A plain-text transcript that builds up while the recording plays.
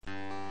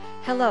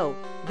Hello,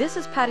 this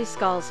is Patty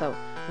Scalzo,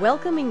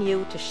 welcoming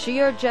you to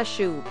Shir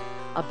Jeshub,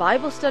 a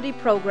Bible study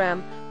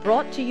program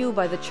brought to you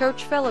by the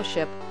Church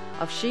Fellowship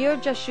of Shir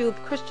Jeshub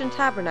Christian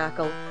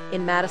Tabernacle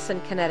in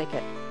Madison,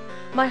 Connecticut.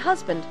 My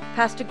husband,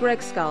 Pastor Greg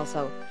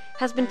Scalzo,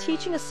 has been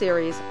teaching a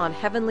series on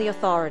heavenly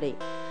authority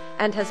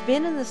and has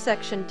been in the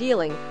section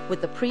dealing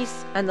with the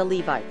priests and the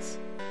Levites.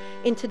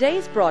 In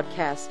today's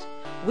broadcast,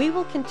 we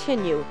will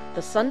continue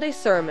the Sunday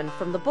sermon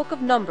from the book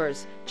of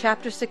Numbers,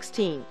 chapter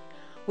 16,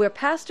 where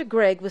Pastor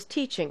Greg was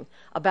teaching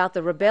about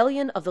the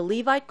rebellion of the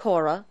Levite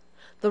Korah,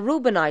 the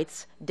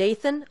Reubenites,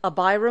 Dathan,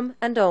 Abiram,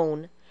 and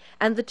On,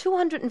 and the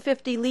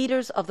 250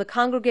 leaders of the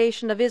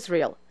congregation of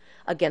Israel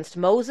against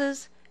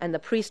Moses and the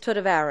priesthood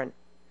of Aaron.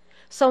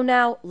 So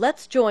now,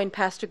 let's join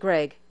Pastor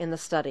Greg in the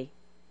study.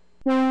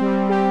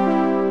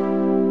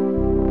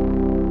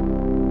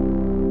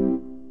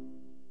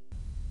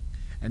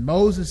 And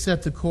Moses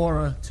said to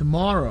Korah,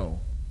 tomorrow,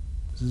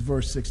 this is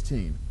verse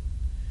 16,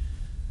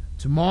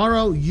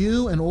 tomorrow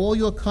you and all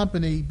your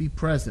company be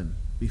present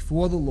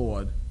before the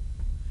Lord,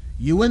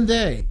 you and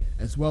they,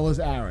 as well as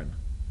Aaron.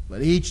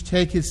 Let each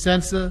take his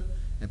censer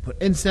and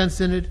put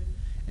incense in it,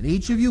 and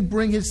each of you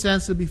bring his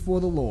censer before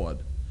the Lord,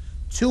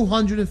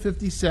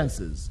 250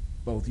 censers,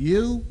 both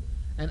you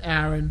and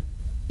Aaron,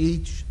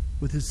 each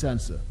with his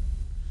censer.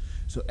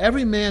 So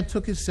every man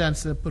took his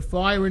censer, put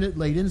fire in it,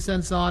 laid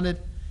incense on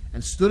it,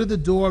 and stood at the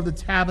door of the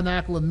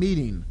tabernacle of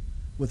meeting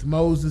with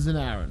Moses and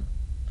Aaron.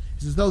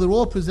 It's as though they're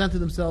all presented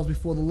themselves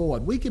before the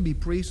Lord. We can be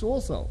priests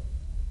also.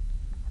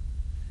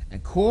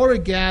 And Korah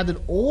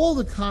gathered all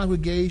the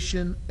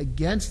congregation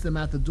against them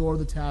at the door of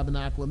the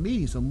tabernacle of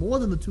meeting. So more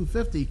than the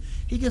 250,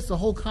 he gets the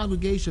whole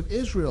congregation of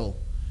Israel.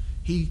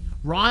 He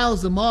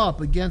riles them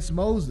up against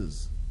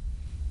Moses.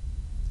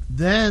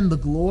 Then the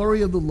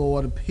glory of the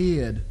Lord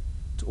appeared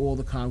to all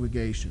the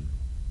congregation.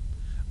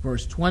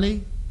 Verse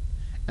 20,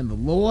 and the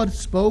Lord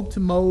spoke to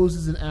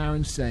Moses and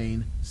Aaron,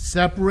 saying,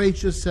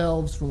 separate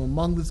yourselves from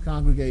among this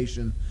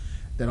congregation,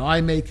 that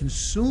I may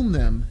consume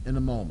them in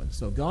a moment.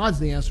 So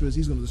God's answer is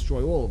he's going to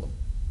destroy all of them.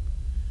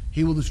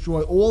 He will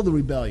destroy all the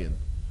rebellion.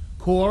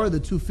 Korah, the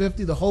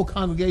 250, the whole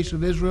congregation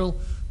of Israel,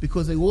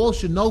 because they all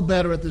should know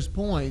better at this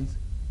point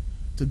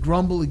to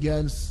grumble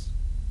against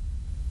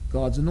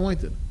God's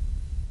anointed.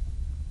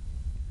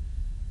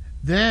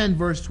 Then,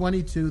 verse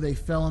 22, they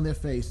fell on their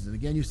faces. And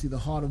again, you see the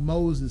heart of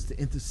Moses to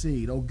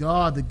intercede. O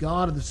God, the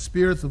God of the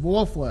spirits of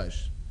all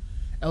flesh,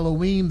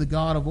 Elohim, the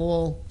God of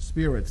all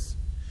spirits,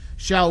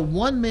 shall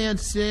one man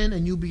sin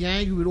and you be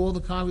angry with all the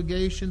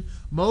congregation?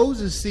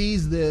 Moses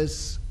sees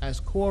this as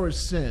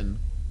Korah's sin,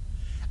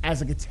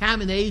 as a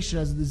contamination,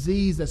 as a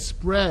disease that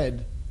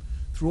spread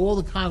through all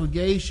the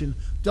congregation.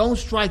 Don't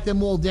strike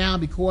them all down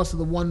because of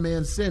the one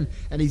man's sin.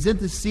 And he's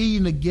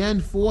interceding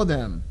again for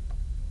them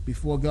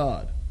before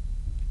God.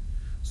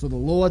 So the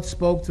Lord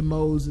spoke to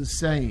Moses,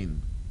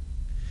 saying,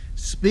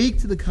 speak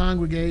to the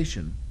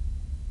congregation,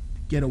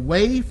 get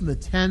away from the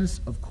tents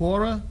of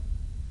Korah,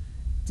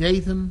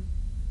 Dathan,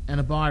 and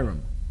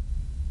Abiram.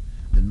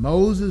 Then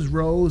Moses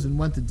rose and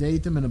went to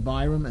Dathan and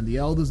Abiram, and the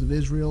elders of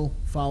Israel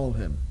followed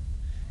him.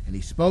 And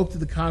he spoke to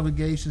the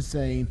congregation,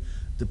 saying,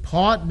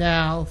 depart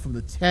now from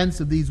the tents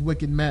of these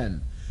wicked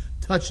men.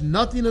 Touch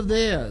nothing of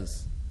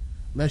theirs,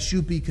 lest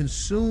you be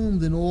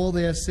consumed in all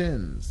their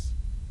sins.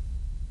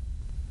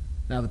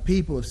 Now the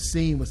people have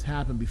seen what's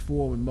happened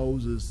before when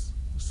Moses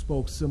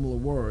spoke similar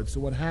words. So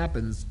what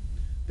happens?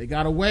 They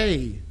got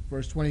away,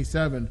 verse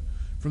 27,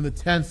 from the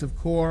tents of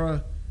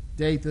Korah,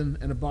 Dathan,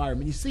 and Abiram.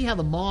 And you see how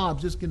the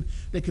mobs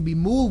they can be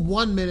moved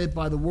 1 minute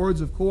by the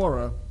words of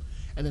Korah,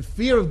 and then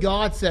fear of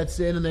God sets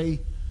in, and they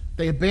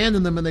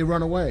abandon them and they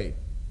run away.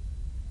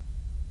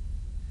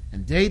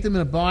 And Dathan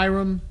and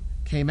Abiram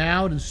came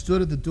out and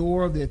stood at the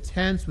door of their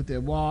tents with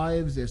their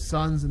wives, their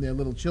sons, and their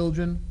little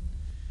children.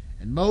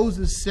 And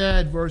Moses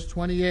said, verse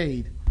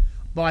 28,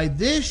 by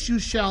this you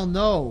shall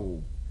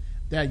know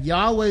that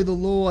Yahweh the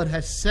Lord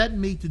has sent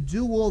me to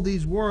do all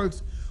these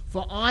works,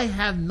 for I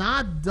have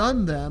not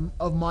done them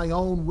of my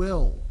own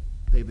will.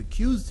 They've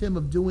accused him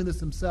of doing this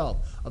himself,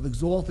 of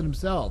exalting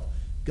himself.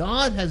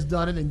 God has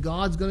done it, and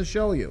God's going to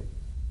show you.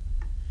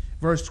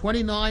 Verse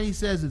 29, he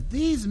says, if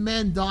these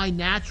men die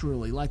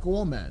naturally, like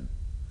all men,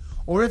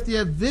 or if they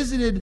are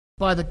visited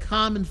by the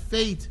common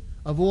fate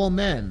of all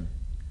men,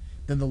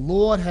 then the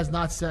Lord has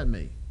not sent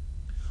me.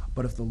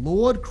 But if the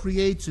Lord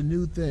creates a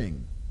new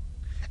thing,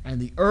 and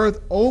the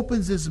earth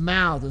opens his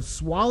mouth and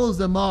swallows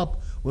them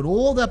up with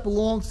all that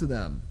belongs to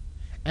them,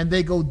 and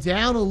they go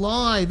down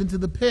alive into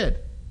the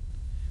pit,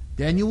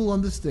 then you will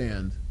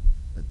understand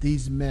that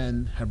these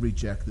men have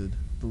rejected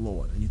the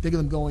Lord. And you think of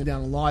them going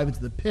down alive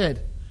into the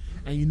pit,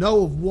 and you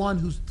know of one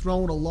who's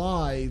thrown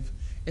alive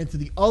into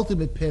the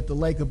ultimate pit, the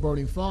lake of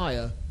burning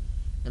fire,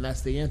 and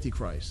that's the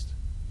Antichrist.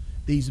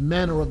 These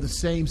men are of the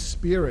same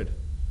spirit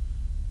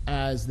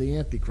as the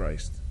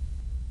Antichrist.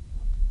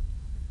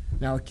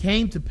 Now it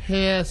came to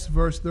pass,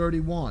 verse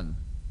 31,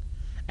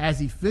 as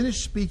he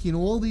finished speaking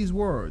all these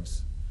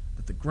words,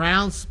 that the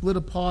ground split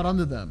apart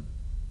under them,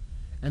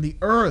 and the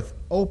earth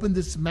opened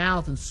its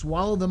mouth and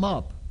swallowed them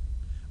up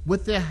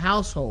with their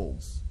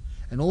households,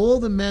 and all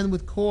the men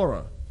with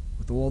Korah,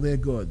 with all their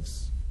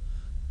goods.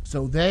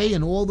 So they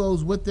and all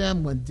those with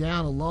them went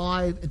down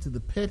alive into the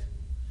pit.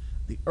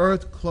 The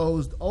earth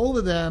closed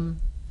over them,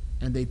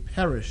 and they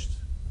perished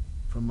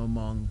from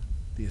among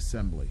the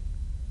assembly.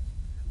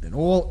 Then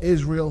all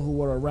Israel who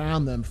were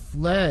around them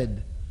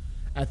fled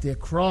at their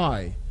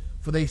cry,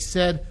 for they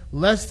said,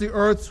 "Lest the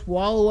earth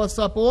swallow us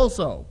up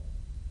also."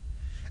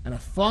 And a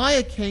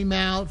fire came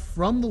out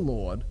from the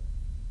Lord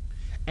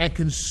and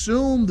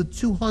consumed the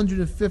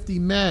 250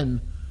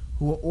 men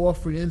who were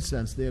offering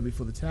incense there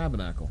before the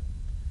tabernacle.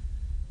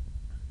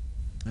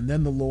 And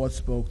then the Lord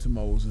spoke to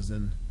Moses,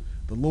 and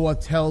the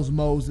Lord tells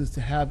Moses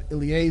to have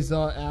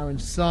Eleazar,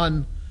 Aaron's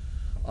son,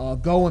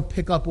 go and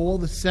pick up all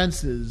the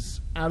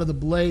censers out of the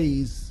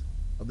blaze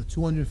of the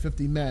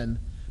 250 men,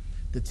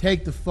 to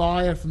take the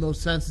fire from those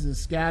censers and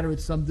scatter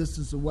it some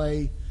distance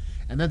away,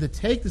 and then to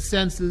take the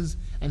censers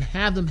and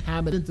have them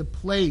hammered into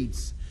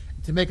plates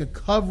to make a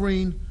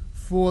covering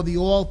for the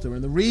altar.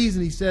 And the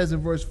reason, he says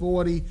in verse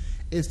 40,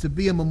 is to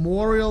be a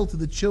memorial to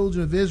the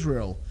children of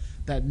Israel,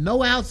 that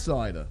no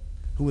outsider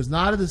who is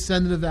not a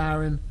descendant of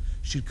Aaron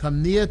should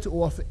come near to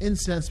offer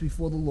incense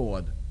before the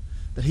Lord,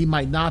 that he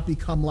might not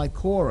become like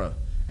Korah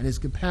and his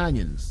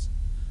companions,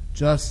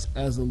 just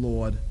as the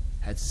Lord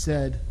had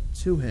said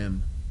to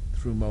him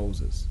through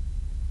Moses.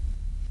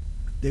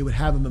 They would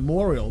have a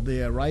memorial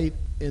there, right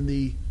in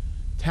the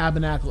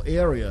tabernacle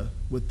area,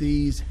 with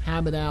these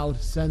hammered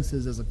out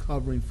censers as a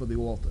covering for the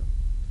altar.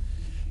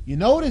 You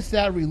notice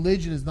that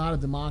religion is not a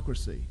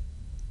democracy.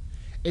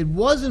 It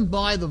wasn't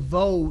by the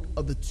vote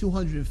of the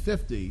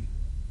 250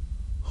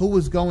 who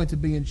was going to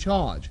be in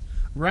charge.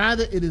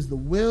 Rather, it is the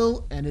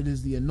will and it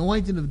is the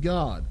anointing of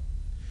God.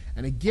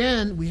 And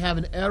again, we have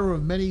an error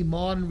of many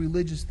modern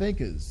religious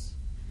thinkers.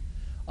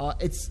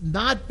 It's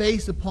not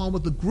based upon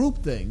what the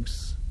group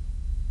thinks.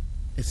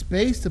 It's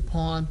based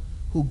upon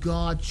who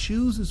God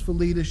chooses for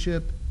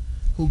leadership,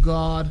 who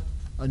God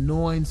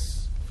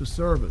anoints for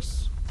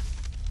service.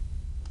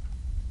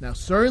 Now,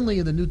 certainly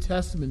in the New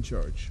Testament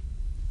church,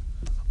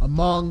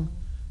 among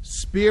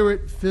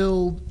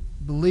Spirit-filled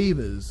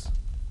believers,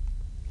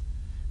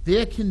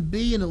 there can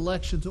be an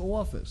election to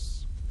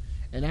office.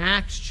 In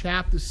Acts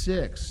chapter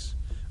 6,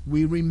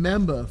 we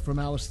remember from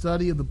our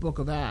study of the book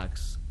of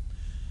Acts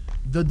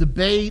the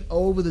debate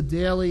over the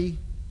daily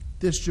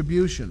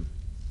distribution.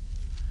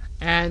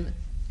 And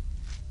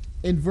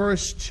in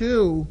verse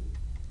 2,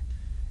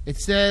 it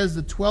says,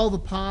 the 12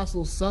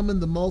 apostles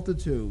summoned the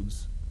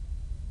multitudes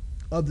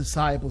of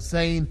disciples,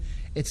 saying,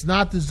 "It's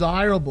not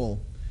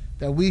desirable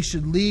that we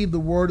should leave the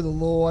word of the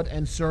Lord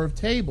and serve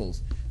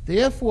tables.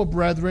 Therefore,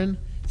 brethren,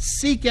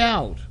 seek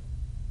out,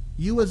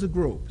 you as a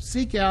group,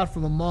 seek out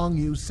from among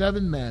you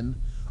 7 men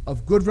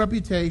of good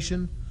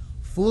reputation,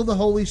 full of the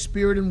Holy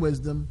Spirit and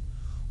wisdom,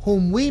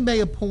 whom we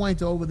may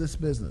appoint over this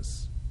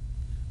business.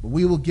 But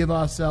we will give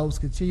ourselves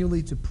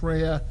continually to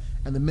prayer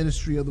and the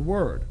ministry of the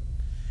word."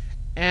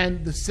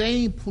 And the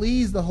saying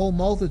pleased the whole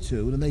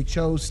multitude, and they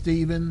chose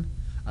Stephen,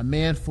 a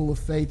man full of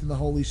faith in the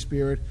Holy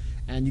Spirit,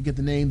 and you get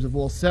the names of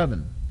all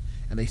 7.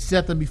 And they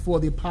set them before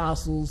the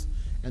apostles,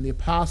 and the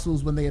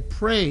apostles, when they had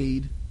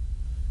prayed,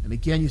 and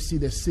again you see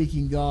they're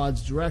seeking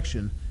God's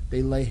direction,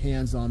 they lay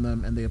hands on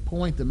them and they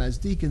appoint them as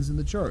deacons in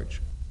the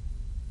church.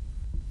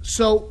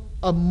 So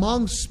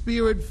among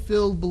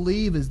Spirit-filled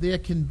believers, there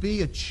can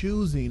be a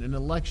choosing, an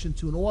election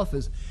to an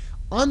office,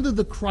 under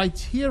the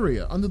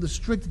criteria, under the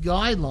strict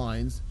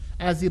guidelines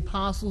as the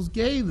apostles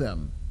gave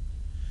them.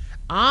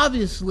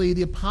 Obviously,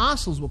 the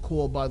apostles were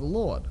called by the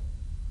Lord.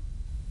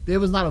 There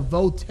was not a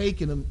vote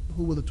taken on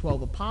who were the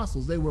 12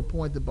 apostles. They were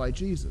appointed by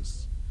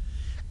Jesus.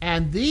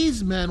 And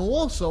these men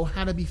also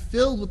had to be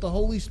filled with the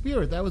Holy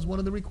Spirit. That was one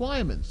of the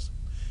requirements.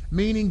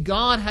 Meaning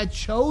God had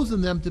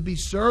chosen them to be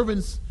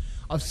servants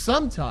of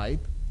some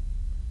type,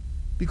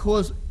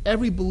 because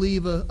every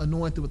believer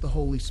anointed with the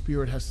Holy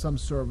Spirit has some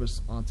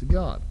service unto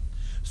God.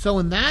 So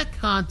in that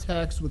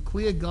context, with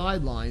clear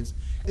guidelines,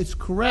 it's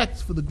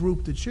correct for the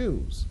group to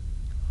choose.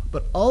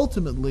 But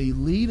ultimately,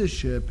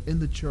 leadership in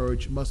the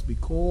church must be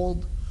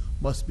called,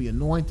 must be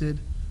anointed,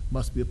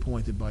 must be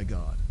appointed by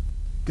God.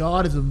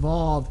 God is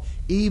involved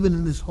even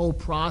in this whole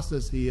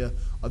process here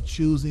of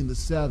choosing the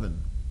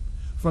 7.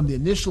 From the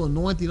initial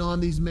anointing on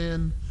these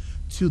men,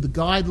 to the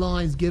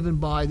guidelines given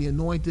by the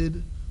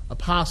anointed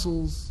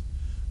apostles,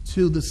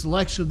 to the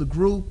selection of the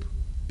group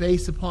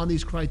based upon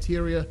these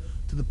criteria,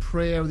 to the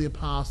prayer of the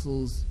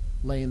apostles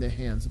laying their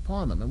hands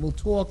upon them. And we'll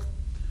talk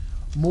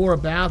more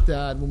about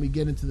that when we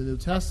get into the New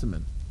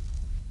Testament.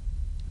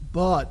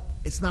 But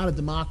it's not a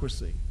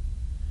democracy.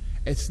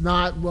 It's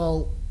not,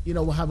 well,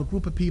 we'll have a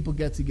group of people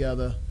get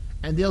together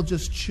and they'll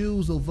just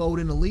choose or vote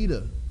in a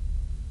leader.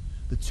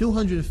 The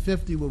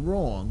 250 were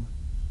wrong.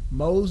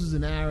 Moses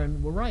and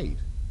Aaron were right.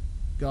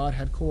 God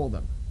had called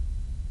them.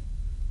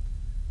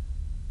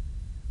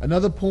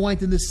 Another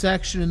point in this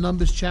section in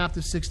Numbers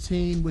chapter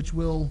 16, which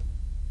we'll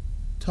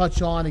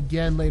touch on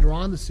again later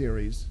on in the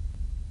series,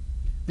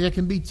 there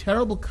can be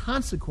terrible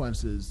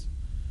consequences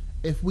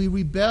if we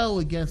rebel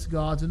against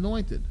God's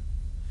anointed.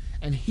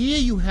 And here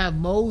you have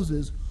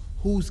Moses,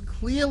 who's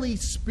clearly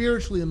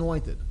spiritually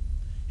anointed.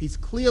 He's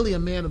clearly a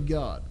man of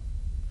God.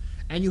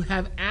 And you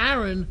have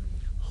Aaron,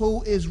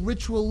 who is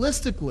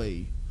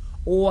ritualistically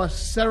or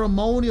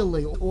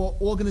ceremonially or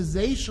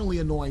organizationally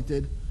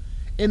anointed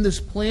in this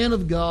plan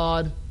of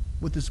God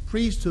with this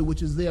priesthood,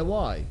 which is there.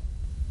 Why?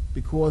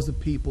 Because the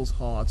people's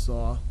hearts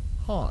are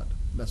hard.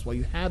 That's why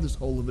you have this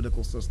whole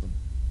Levitical system.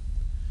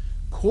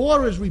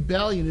 Korah's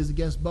rebellion is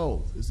against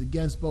both. It's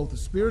against both the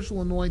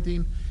spiritual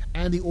anointing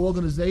and the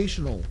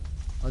organizational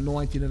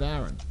anointing of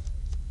Aaron.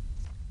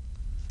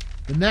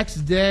 The next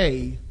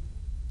day,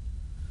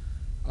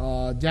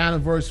 down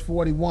in verse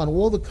 41,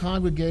 all the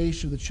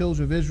congregation of the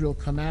children of Israel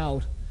come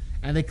out,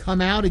 and they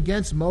come out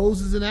against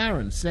Moses and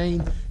Aaron,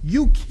 saying,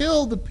 "You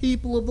killed the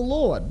people of the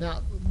Lord."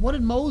 Now, what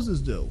did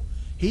Moses do?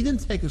 He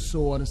didn't take a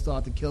sword and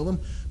start to kill them.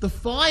 The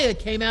fire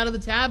came out of the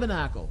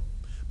tabernacle.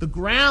 The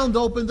ground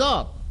opened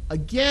up.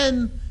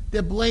 Again,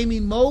 they're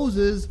blaming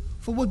Moses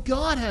for what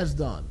God has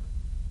done.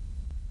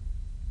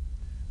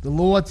 The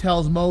Lord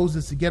tells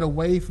Moses to get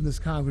away from this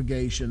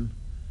congregation,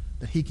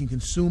 that he can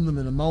consume them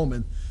in a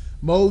moment.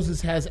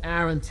 Moses has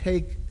Aaron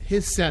take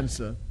his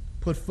censer,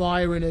 put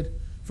fire in it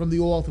from the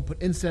altar, put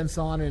incense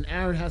on it, and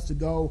Aaron has to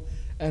go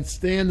and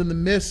stand in the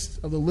midst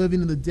of the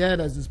living and the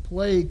dead as this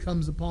plague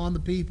comes upon the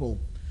people.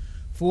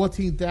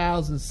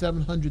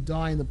 14,700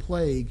 die in the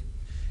plague,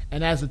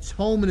 and as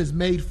atonement is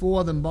made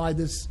for them by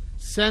this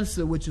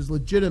censer, which is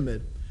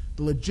legitimate,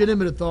 the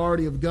legitimate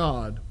authority of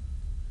God,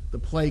 the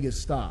plague is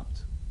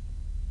stopped.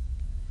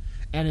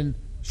 And in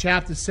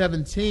chapter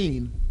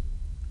 17,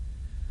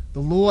 the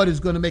Lord is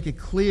going to make it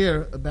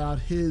clear about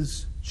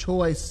his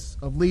choice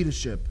of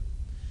leadership.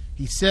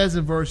 He says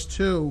in verse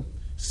 2,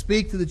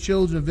 "Speak to the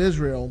children of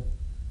Israel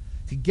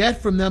to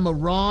get from them a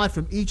rod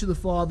from each of the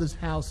fathers'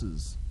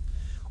 houses.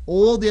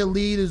 All their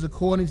leaders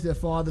according to their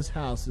fathers'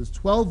 houses,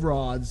 12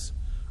 rods,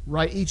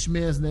 write each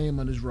man's name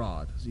on his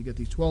rod." So you get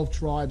these 12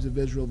 tribes of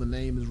Israel, the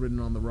name is written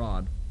on the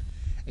rod.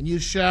 "And you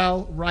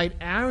shall write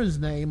Aaron's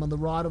name on the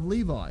rod of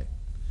Levi.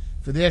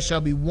 For there shall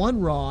be one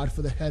rod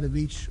for the head of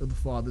each of the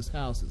fathers'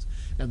 houses."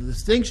 Now the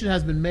distinction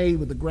has been made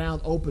with the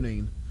ground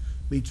opening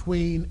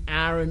between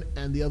Aaron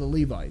and the other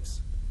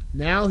Levites.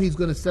 Now he's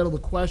going to settle the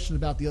question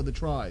about the other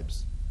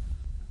tribes.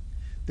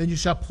 "Then you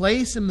shall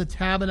place him in the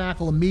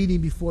tabernacle of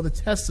meeting before the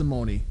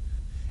testimony,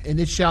 and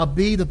it shall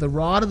be that the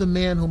rod of the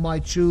man whom I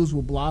choose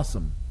will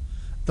blossom.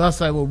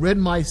 Thus I will rid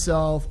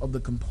myself of the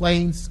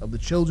complaints of the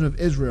children of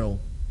Israel,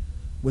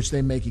 which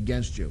they make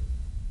against you."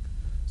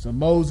 So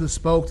Moses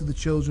spoke to the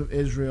children of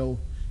Israel,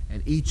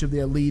 and each of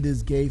their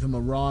leaders gave him a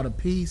rod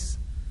apiece,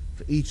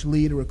 for each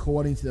leader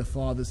according to their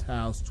father's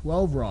house,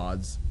 12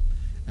 rods,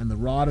 and the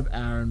rod of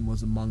Aaron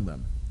was among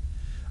them.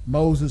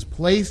 Moses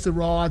placed the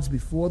rods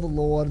before the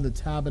Lord in the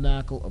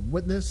tabernacle of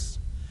witness.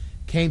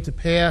 Came to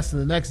pass on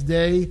the next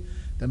day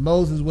that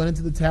Moses went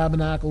into the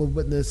tabernacle of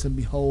witness, and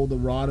behold, the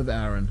rod of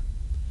Aaron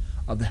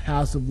of the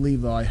house of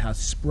Levi hath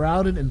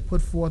sprouted and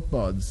put forth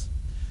buds,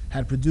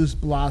 had produced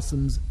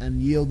blossoms,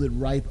 and yielded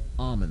ripe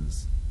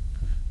almonds.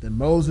 Then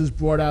Moses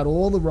brought out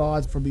all the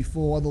rods from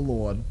before the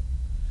Lord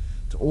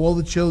to all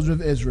the children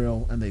of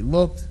Israel, and they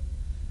looked,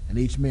 and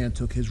each man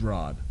took his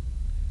rod.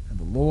 And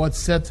the Lord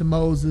said to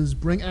Moses,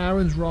 "Bring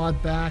Aaron's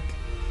rod back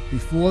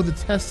before the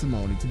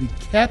testimony, to be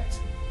kept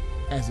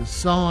as a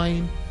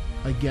sign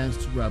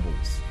against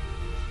rebels,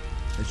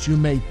 that you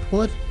may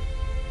put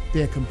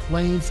their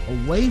complaints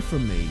away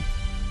from me,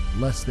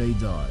 lest they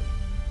die."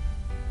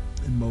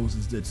 And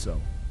Moses did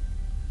so.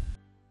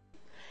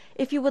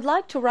 If you would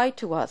like to write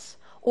to us,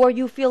 or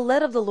you feel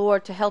led of the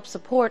Lord to help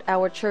support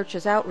our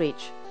church's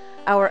outreach,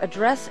 our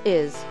address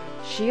is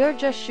Shir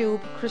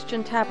Jashub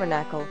Christian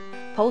Tabernacle,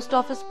 Post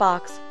Office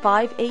Box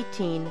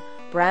 518,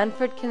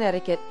 Branford,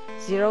 Connecticut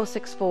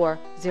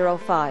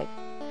 06405.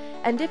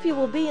 And if you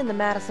will be in the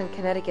Madison,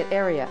 Connecticut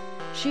area,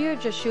 Shir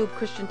Jashub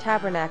Christian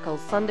Tabernacle's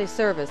Sunday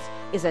service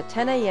is at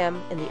 10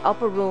 a.m. in the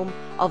upper room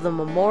of the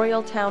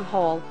Memorial Town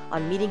Hall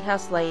on Meeting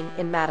House Lane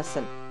in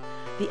Madison.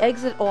 The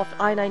exit off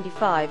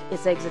I-95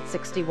 is exit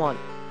 61.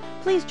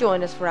 Please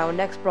join us for our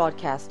next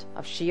broadcast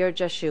of Shir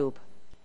Jashub.